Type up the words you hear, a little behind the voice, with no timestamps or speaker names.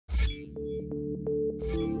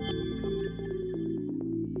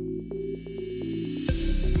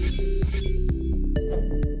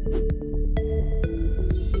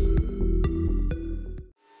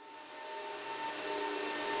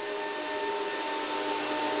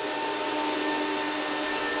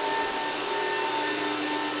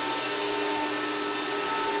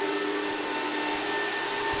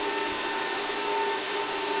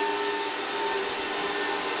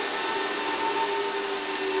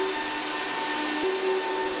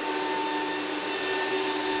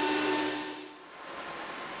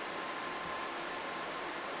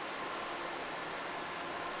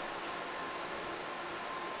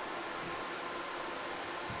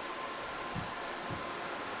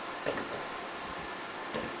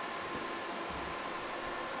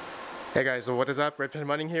Hey guys, so what is up?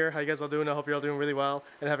 RedPandaMining here. How you guys all doing? I hope you're all doing really well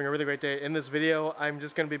and having a really great day. In this video, I'm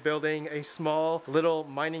just going to be building a small little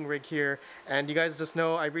mining rig here. And you guys just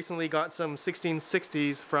know I recently got some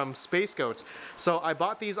 1660s from Space Goats. So I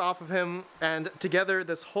bought these off of him, and together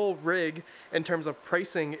this whole rig in terms of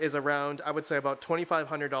pricing is around, I would say, about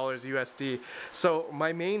 $2,500 USD. So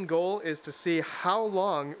my main goal is to see how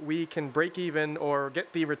long we can break even or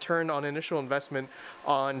get the return on initial investment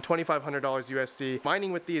on $2,500 USD.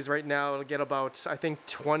 Mining with these right now, it'll get about, I think,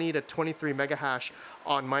 20 to 23 mega hash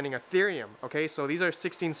on mining Ethereum. Okay, so these are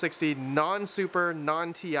 1660 non-super,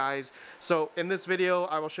 non-TIs. So in this video,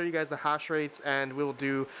 I will show you guys the hash rates, and we'll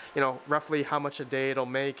do, roughly how much a day it'll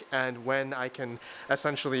make and when I can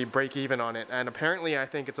essentially break even on it. And apparently, I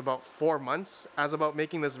think it's about 4 months as about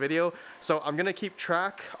making this video. So I'm gonna keep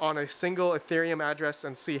track on a single Ethereum address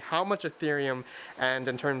and see how much Ethereum and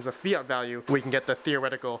in terms of fiat value we can get the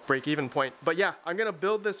theoretical break-even point. But yeah, I'm gonna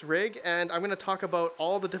build this rig, and I'm gonna talk about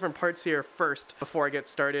all the different parts here first before I get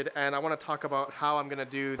started. And I want to talk about how I'm gonna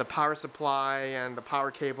do the power supply and the power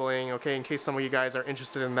cabling, okay, in case some of you guys are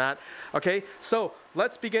interested in that. Okay, so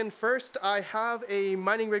let's begin. First, I have a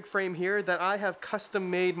mining rig frame here that I have custom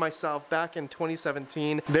made myself back in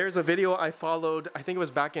 2017. There's a video I followed, I think it was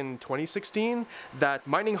back in 2016, that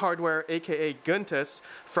Mining Hardware, aka Guntus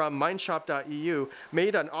from mineshop.eu,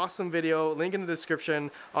 made an awesome video, link in the description,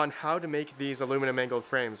 on how to make these aluminum angled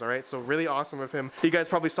frames. Alright, so really awesome of him. You guys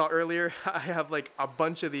probably saw earlier, I have like a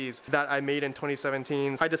bunch of these that I made in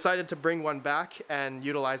 2017. I decided to bring one back and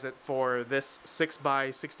utilize it for this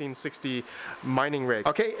 6x1660 mining rig.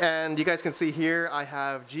 Okay, and you guys can see here I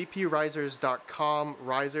have gpurisers.com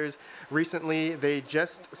risers. Recently they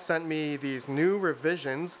just sent me these new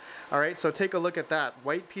revisions. Alright, so take a look at that.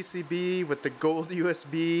 White PCB with the gold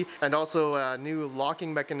USB, and also a new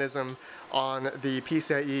locking mechanism on the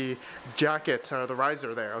PCIe jacket, or the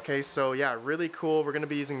riser there. Okay, so yeah, really cool. We're going to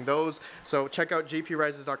be using those. So check out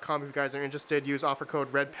gpurisers.com if you guys are interested. Use offer code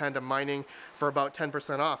RedPandaMining for about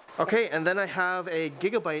 10% off. Okay, and then I have a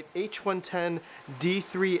Gigabyte H110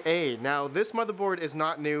 D3A. Now this motherboard is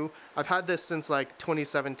not new. I've had this since like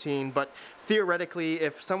 2017, but theoretically,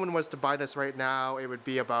 if someone was to buy this right now, it would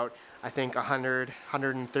be about, I think,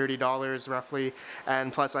 $130 roughly.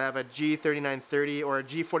 And plus I have a G3930 or a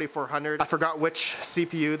G4400. I forgot which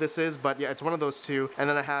CPU this is, but yeah, it's one of those two. And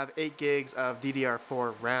then I have 8 gigs of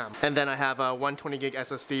DDR4 RAM. And then I have a 120 gig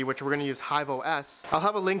SSD, which we're going to use HiveOS. I'll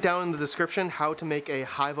have a link down in the description how to make a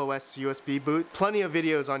HiveOS USB boot. Plenty of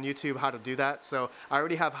videos on YouTube how to do that. So I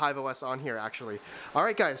already have HiveOS on here actually.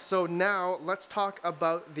 Alright guys, so now let's talk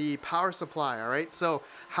about the power supply. Alright, so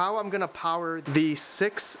how I'm going to power the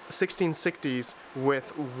 6 1660s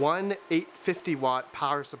with one 850 watt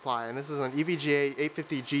power supply, and this is an EVGA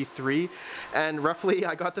 850G3, and roughly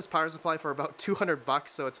I got this power supply for about 200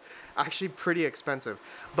 bucks, so it's actually pretty expensive.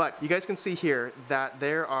 But you guys can see here that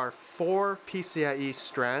there are 4 PCIe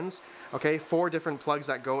strands. Okay, 4 different plugs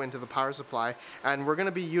that go into the power supply, and we're going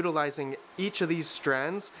to be utilizing each of these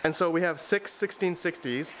strands. And so we have 6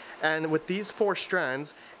 1660s, and with these 4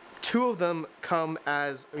 strands, 2 of them come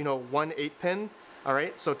as, one 8-pin.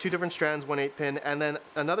 Alright, so 2 different strands, 1 8-pin, and then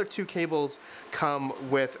another 2 cables come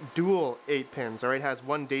with dual 8 pins. Alright, has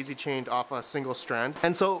 1 daisy chained off a single strand.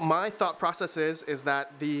 And so my thought process is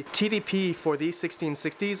that the TDP for these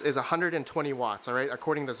 1660s is 120 watts, alright,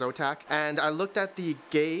 according to Zotac. And I looked at the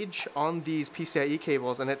gauge on these PCIe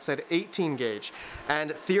cables, and it said 18 gauge.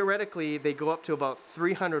 And theoretically, they go up to about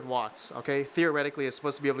 300 watts, okay? Theoretically, it's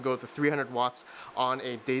supposed to be able to go to 300 watts on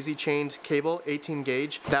a daisy chained cable, 18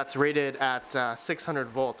 gauge, that's rated at 600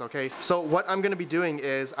 volt, okay? So what I'm going to be doing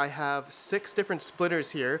is I have 6 different splitters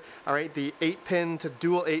here, alright, the 8-pin to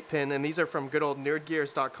dual 8-pin, and these are from good old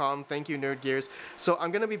nerdgears.com. Thank you, Nerdgears. So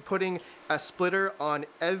I'm going to be putting a splitter on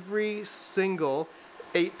every single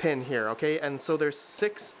 8-pin here, okay? And so there's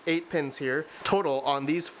 6 8-pins here total on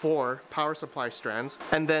these 4 power supply strands,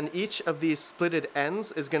 and then each of these splitted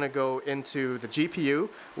ends is going to go into the GPU,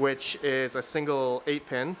 which is a single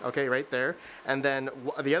 8-pin, okay, right there, and then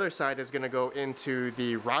the other side is going to go into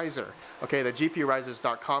the riser, okay, the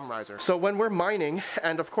gpurisers.com riser. So when we're mining,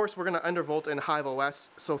 and of course we're going to undervolt in HiveOS,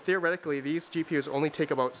 so theoretically these GPUs only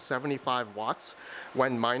take about 75 watts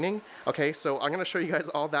when mining, okay? So I'm going to show you guys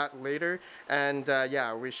all that later, and yeah,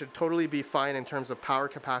 we should totally be fine in terms of power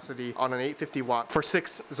capacity on an 850 watt for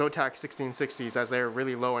 6 Zotac 1660s, as they're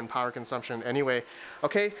really low in power consumption anyway.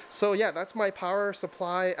 Okay, so yeah, that's my power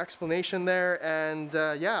supply explanation there, and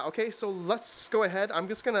yeah, okay, so let's just go ahead. I'm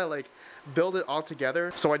just gonna like build it all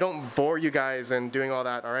together so I don't bore you guys in doing all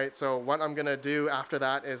that. Alright, so what I'm gonna do after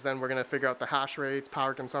that is then we're gonna figure out the hash rates,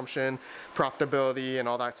 power consumption, profitability, and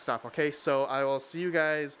all that stuff. Okay, so I will see you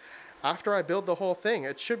guys after I build the whole thing.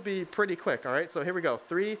 It should be pretty quick. All right, so here we go.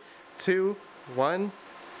 3, 2, 1.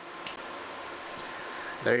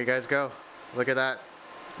 There you guys go. Look at that.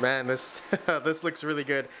 Man, this this looks really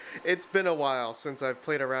good. It's been a while since I've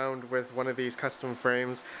played around with one of these custom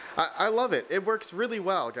frames. I love it. It works really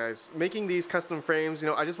well, guys. Making these custom frames, you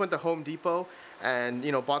know, I just went to Home Depot and,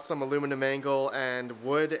 you know, bought some aluminum angle and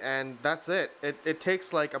wood, and that's it. It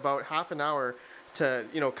takes like about half an hour to,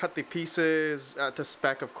 you know, cut the pieces to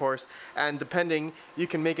spec, of course, and depending, you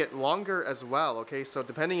can make it longer as well. Okay, so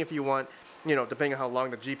depending if you want, you know, depending on how long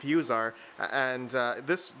the GPUs are, and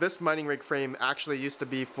this mining rig frame actually used to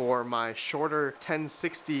be for my shorter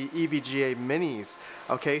 1060 EVGA minis.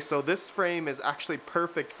 Okay, so this frame is actually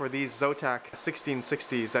perfect for these Zotac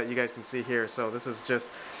 1660s that you guys can see here. So this is just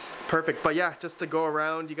perfect. But yeah, just to go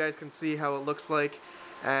around, you guys can see how it looks like.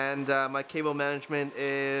 And my cable management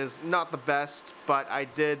is not the best, but I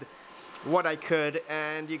did what I could,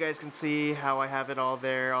 and you guys can see how I have it all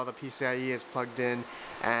there. All the PCIe is plugged in,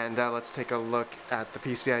 and let's take a look at the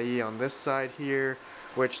PCIe on this side here,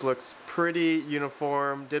 which looks pretty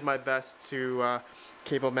uniform. Did my best to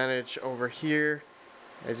cable manage over here.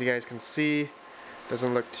 As you guys can see,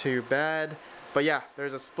 doesn't look too bad. But yeah,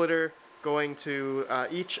 there's a splitter going to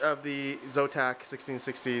each of the Zotac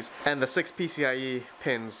 1660s and the 6 PCIe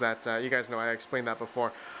pins that you guys know, I explained that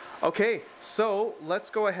before. Okay, so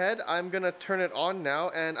let's go ahead. I'm gonna turn it on now,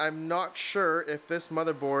 and I'm not sure if this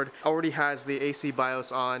motherboard already has the AC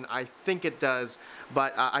BIOS on. I think it does,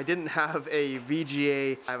 but I didn't have a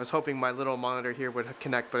VGA. I was hoping my little monitor here would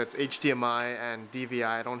connect, but it's HDMI and DVI.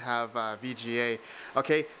 I don't have VGA.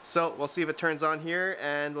 Okay, so we'll see if it turns on here,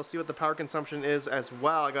 and we'll see what the power consumption is as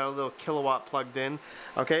well. I got a little kilowatt plugged in.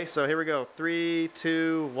 Okay, so here we go. 3,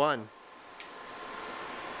 2, 1.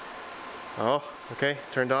 Oh, okay,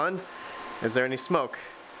 turned on. Is there any smoke?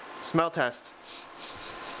 Smell test.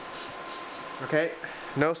 Okay,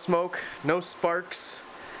 no smoke, no sparks.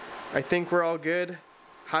 I think we're all good.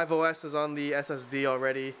 HiveOS is on the SSD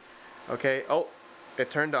already. Okay, oh, it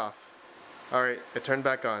turned off. Alright, it turned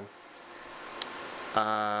back on.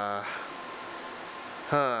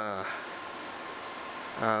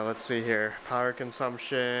 Let's see here. Power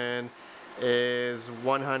consumption is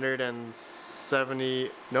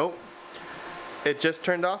 170, nope. It just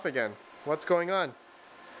turned off again. What's going on?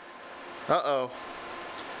 Uh-oh.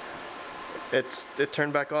 It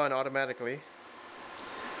turned back on automatically.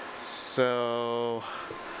 So,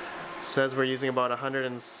 it says we're using about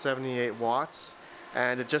 178 watts,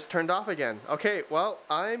 and it just turned off again. Okay, well,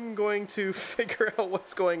 I'm going to figure out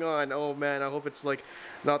what's going on. Oh man, I hope it's like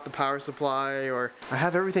not the power supply, or I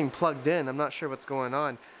have everything plugged in. I'm not sure what's going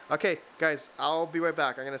on. Okay, guys, I'll be right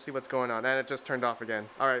back. I'm gonna see what's going on, and it just turned off again.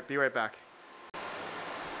 All right, be right back.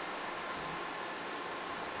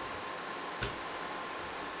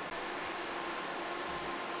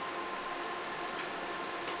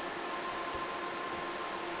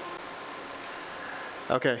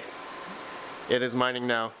 Okay, it is mining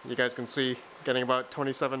now. You guys can see getting about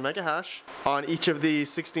 27 mega hash on each of the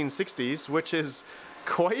 1660s, which is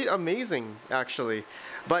quite amazing actually.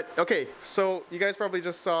 But okay, so you guys probably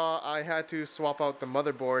just saw I had to swap out the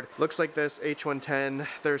motherboard. Looks like this H110,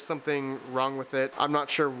 there's something wrong with it. I'm not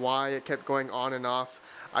sure why it kept going on and off.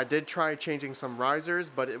 I did try changing some risers,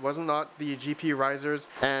 but it wasn't not the GPU risers,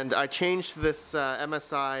 and I changed this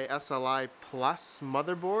MSI SLI Plus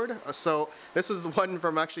motherboard. So this is the one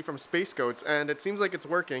from actually from Space Goats, and it seems like it's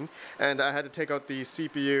working, and I had to take out the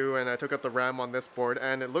CPU and I took out the RAM on this board,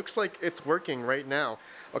 and it looks like it's working right now.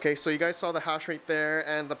 Okay, so you guys saw the hash rate there,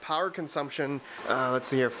 and the power consumption, let's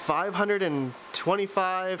see here,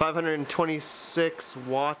 526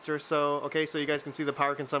 watts or so. Okay, so you guys can see the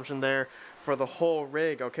power consumption there for the whole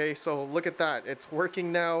rig. Okay, so look at that, it's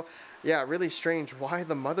working now. Yeah, really strange why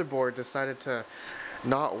the motherboard decided to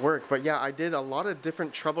not work, but yeah, I did a lot of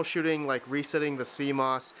different troubleshooting, like resetting the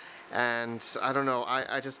CMOS, and I don't know,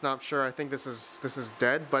 I just not sure. I think this is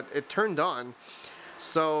dead, but it turned on.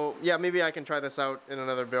 So yeah, maybe I can try this out in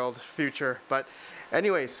another build future. But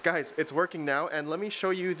anyways, guys, it's working now, and let me show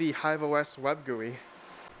you the HiveOS web GUI.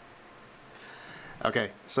 Okay,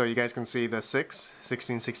 so you guys can see the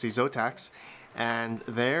 1660 Zotacs, and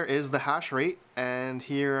there is the hash rate, and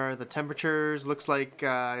here are the temperatures. Looks like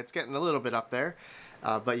it's getting a little bit up there.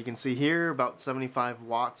 But you can see here about 75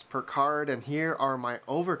 watts per card, and here are my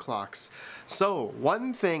overclocks. So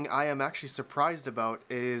one thing I am actually surprised about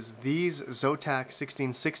is these Zotac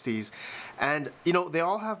 1660s, and you know, they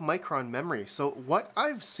all have Micron memory. So what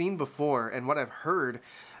I've seen before and what I've heard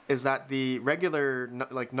is that the regular,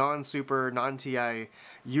 like non-super, non-TI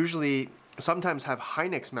usually sometimes have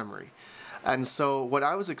Hynix memory. And so what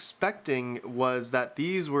I was expecting was that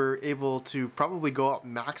these were able to probably go up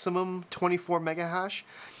maximum 24 mega hash,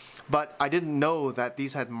 but I didn't know that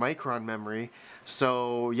these had micron memory.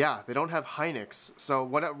 So yeah, they don't have Hynix. So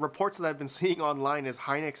what reports that I've been seeing online is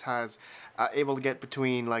Hynix has able to get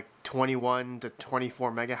between like 21 to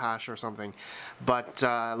 24 mega hash or something. But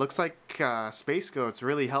looks like Space Goats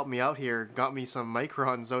really helped me out here, got me some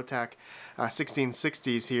micron Zotac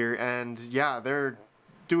 1660s here, and yeah, they're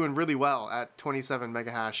doing really well at 27 mega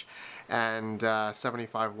hash and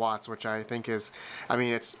 75 watts, which I think is, I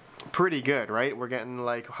mean, it's pretty good, right? We're getting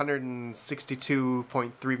like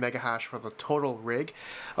 162.3 mega hash for the total rig.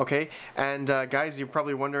 Okay, and guys, you're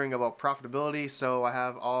probably wondering about profitability, so I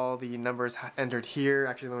have all the numbers entered here.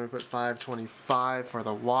 Actually, let me put 525 for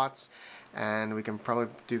the watts, and we can probably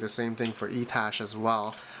do the same thing for ETH hash as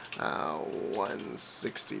well.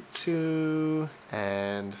 162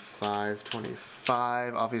 and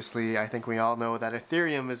 525. Obviously, I think we all know that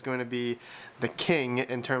Ethereum is going to be the king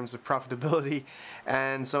in terms of profitability,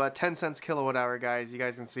 and so at 10 cents kilowatt hour, guys, you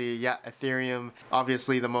guys can see, yeah, Ethereum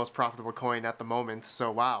obviously the most profitable coin at the moment.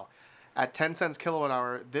 So wow, at 10 cents kilowatt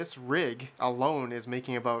hour, this rig alone is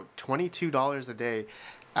making about $22 a day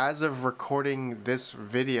as of recording this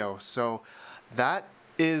video. So that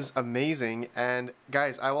is amazing. And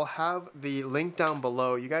guys, I will have the link down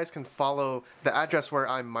below. You guys can follow the address where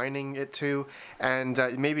I'm mining it to, and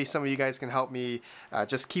maybe some of you guys can help me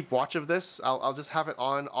just keep watch of this. I'll just have it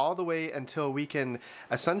on all the way until we can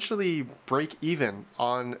essentially break even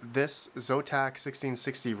on this Zotac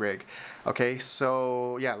 1660 rig. Okay,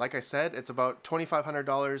 so yeah, like I said, it's about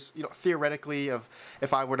 $2,500, you know, theoretically, of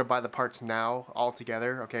if I were to buy the parts now all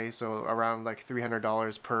together. Okay, so around like $300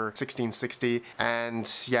 per 1660, and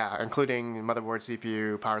yeah, including motherboard,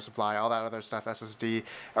 CPU, power supply, all that other stuff, SSD,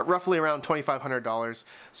 at roughly around $2,500.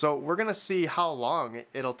 So we're gonna see how long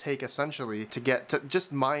it'll take essentially to get to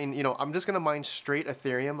just mine, you know, I'm just gonna mine straight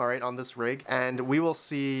Ethereum, all right, on this rig, and we will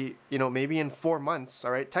see, you know, maybe in 4 months,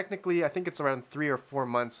 all right, technically I think it's around 3 or 4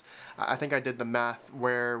 months. I think I did the math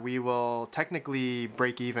where we will technically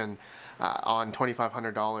break even on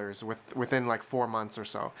 $2,500 within like 4 months or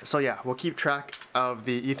so. So yeah, we'll keep track of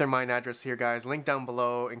the Ethermine address here, guys. Link down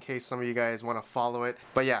below in case some of you guys want to follow it.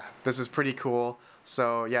 But yeah, this is pretty cool.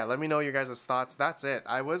 So yeah, let me know your guys' thoughts. That's it.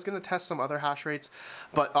 I was gonna test some other hash rates,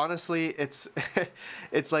 but honestly, it's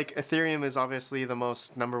it's like Ethereum is obviously the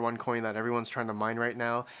most #1 coin that everyone's trying to mine right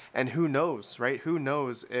now, and who knows, right? Who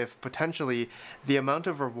knows if potentially the amount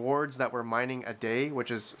of rewards that we're mining a day,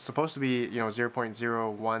 which is supposed to be, you know,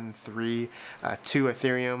 0.013 to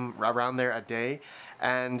Ethereum, around there a day,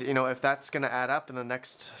 and you know, if that's gonna add up in the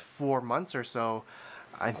next 4 months or so,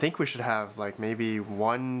 I think we should have like maybe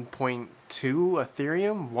 1.2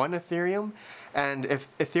 Ethereum, 1 Ethereum. And if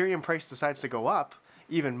Ethereum price decides to go up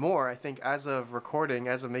even more, I think as of recording,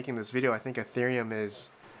 as of making this video, I think Ethereum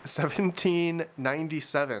is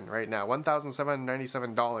 $1,797 right now,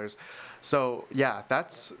 $1,797. So yeah,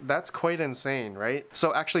 that's quite insane, right?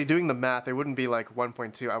 So actually doing the math, it wouldn't be like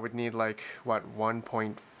 1.2, I would need like, what,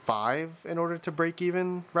 1.5 in order to break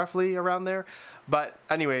even, roughly around there. But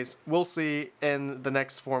anyways, we'll see in the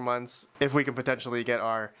next 4 months if we can potentially get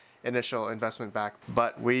our initial investment back,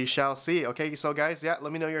 but we shall see. Okay, so guys, yeah,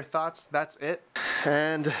 let me know your thoughts. That's it.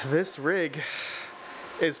 And this rig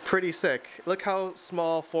is pretty sick. Look how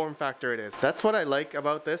small form factor it is. That's what I like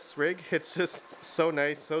about this rig. It's just so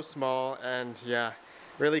nice, so small, and yeah,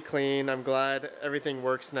 really clean. I'm glad everything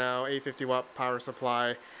works now. 850 watt power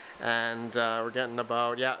supply, and we're getting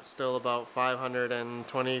about, yeah, still about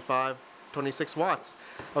 26 watts.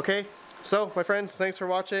 Okay, so my friends, thanks for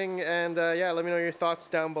watching, and yeah, let me know your thoughts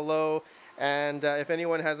down below, and if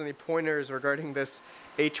anyone has any pointers regarding this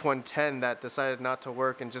H110 that decided not to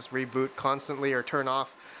work and just reboot constantly or turn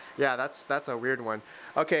off, yeah, that's a weird one.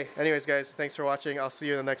 Okay, anyways guys, thanks for watching. I'll see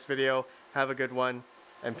you in the next video. Have a good one,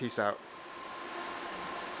 and peace out.